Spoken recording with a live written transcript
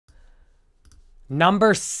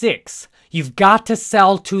Number 6, you've got to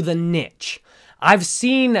sell to the niche. I've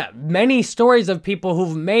seen many stories of people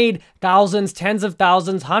who've made thousands, tens of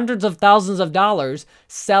thousands, hundreds of thousands of dollars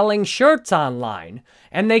selling shirts online.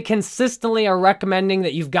 And they consistently are recommending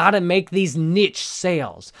that you've got to make these niche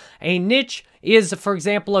sales. A niche is, for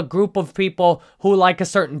example, a group of people who like a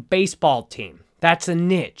certain baseball team. That's a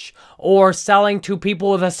niche. Or selling to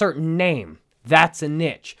people with a certain name. That's a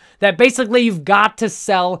niche. That basically you've got to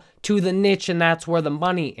sell to the niche, and that's where the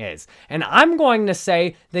money is. And I'm going to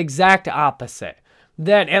say the exact opposite.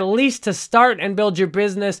 That at least to start and build your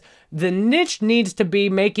business, the niche needs to be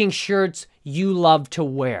making shirts you love to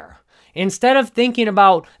wear. Instead of thinking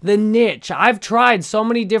about the niche, I've tried so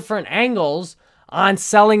many different angles on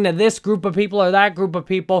selling to this group of people or that group of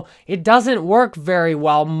people. It doesn't work very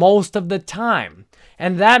well most of the time.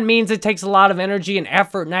 And that means it takes a lot of energy and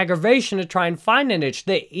effort and aggravation to try and find a niche.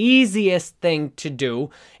 The easiest thing to do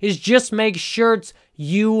is just make shirts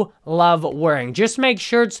you love wearing. Just make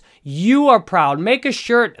shirts you are proud. Make a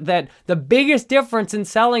shirt that the biggest difference in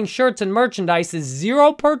selling shirts and merchandise is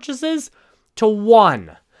 0 purchases to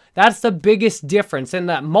 1. That's the biggest difference, and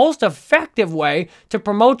the most effective way to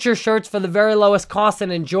promote your shirts for the very lowest cost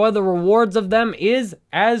and enjoy the rewards of them is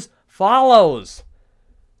as follows.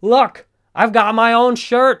 Look, I've got my own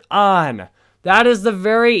shirt on. That is the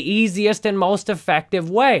very easiest and most effective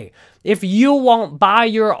way. If you won't buy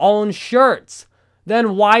your own shirts,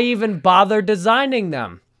 then why even bother designing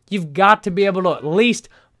them? You've got to be able to at least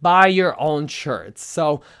buy your own shirts.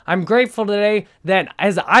 So I'm grateful today that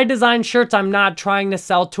as I design shirts, I'm not trying to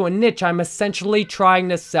sell to a niche. I'm essentially trying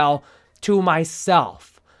to sell to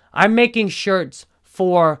myself. I'm making shirts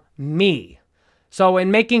for me. So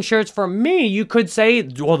in making shirts for me, you could say,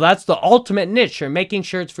 well, that's the ultimate niche. You're making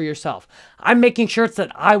shirts for yourself. I'm making shirts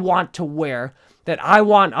that I want to wear, that I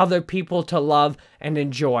want other people to love and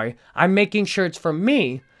enjoy. I'm making shirts for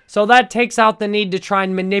me. So that takes out the need to try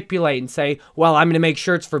and manipulate and say, well, I'm going to make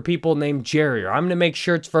shirts for people named Jerry, or I'm going to make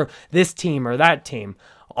shirts for this team or that team.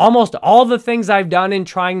 Almost all the things I've done in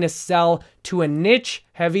trying to sell to a niche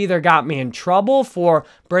have either got me in trouble for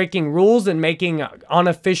breaking rules and making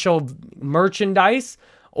unofficial merchandise,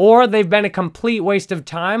 or they've been a complete waste of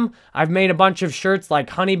time. I've made a bunch of shirts like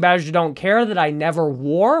Honey Badger Don't Care that I never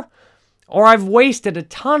wore, or I've wasted a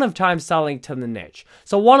ton of time selling to the niche.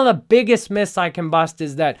 So one of the biggest myths I can bust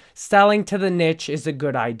is that selling to the niche is a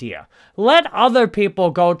good idea. Let other people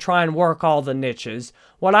go try and work all the niches.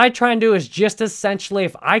 What I try and do is just essentially,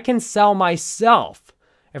 if I can sell myself,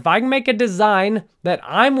 if I can make a design that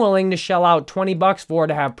I'm willing to shell out 20 bucks for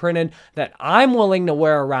to have printed, that I'm willing to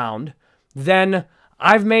wear around, then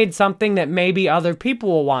I've made something that maybe other people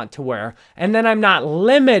will want to wear. And then I'm not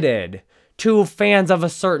limited to fans of a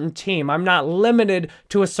certain team. I'm not limited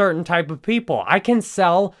to a certain type of people. I can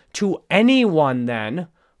sell to anyone then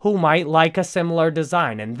who might like a similar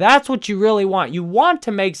design. And that's what you really want. You want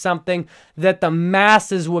to make something that the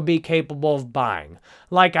masses would be capable of buying.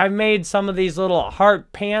 Like I've made some of these little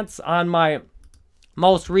heart pants on my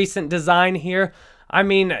most recent design here. I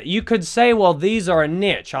mean, you could say, well, these are a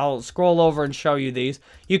niche. I'll scroll over and show you these.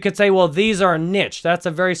 You could say, well, these are a niche. That's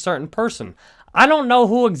a very certain person. I don't know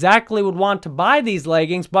who exactly would want to buy these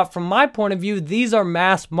leggings, but from my point of view, these are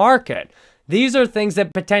mass market. These are things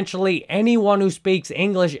that potentially anyone who speaks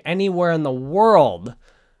English anywhere in the world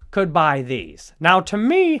could buy these. Now, to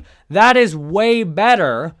me, that is way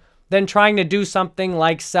better than trying to do something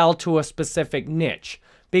like sell to a specific niche,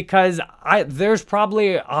 because there's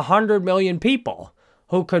probably 100 million people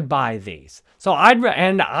who could buy these. So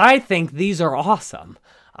I think these are awesome.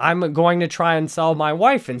 I'm going to try and sell my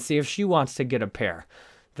wife and see if she wants to get a pair.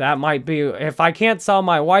 That might be, if I can't sell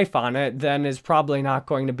my wife on it, then it's probably not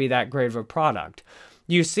going to be that great of a product.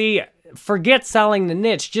 You see, forget selling the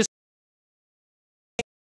niche. Just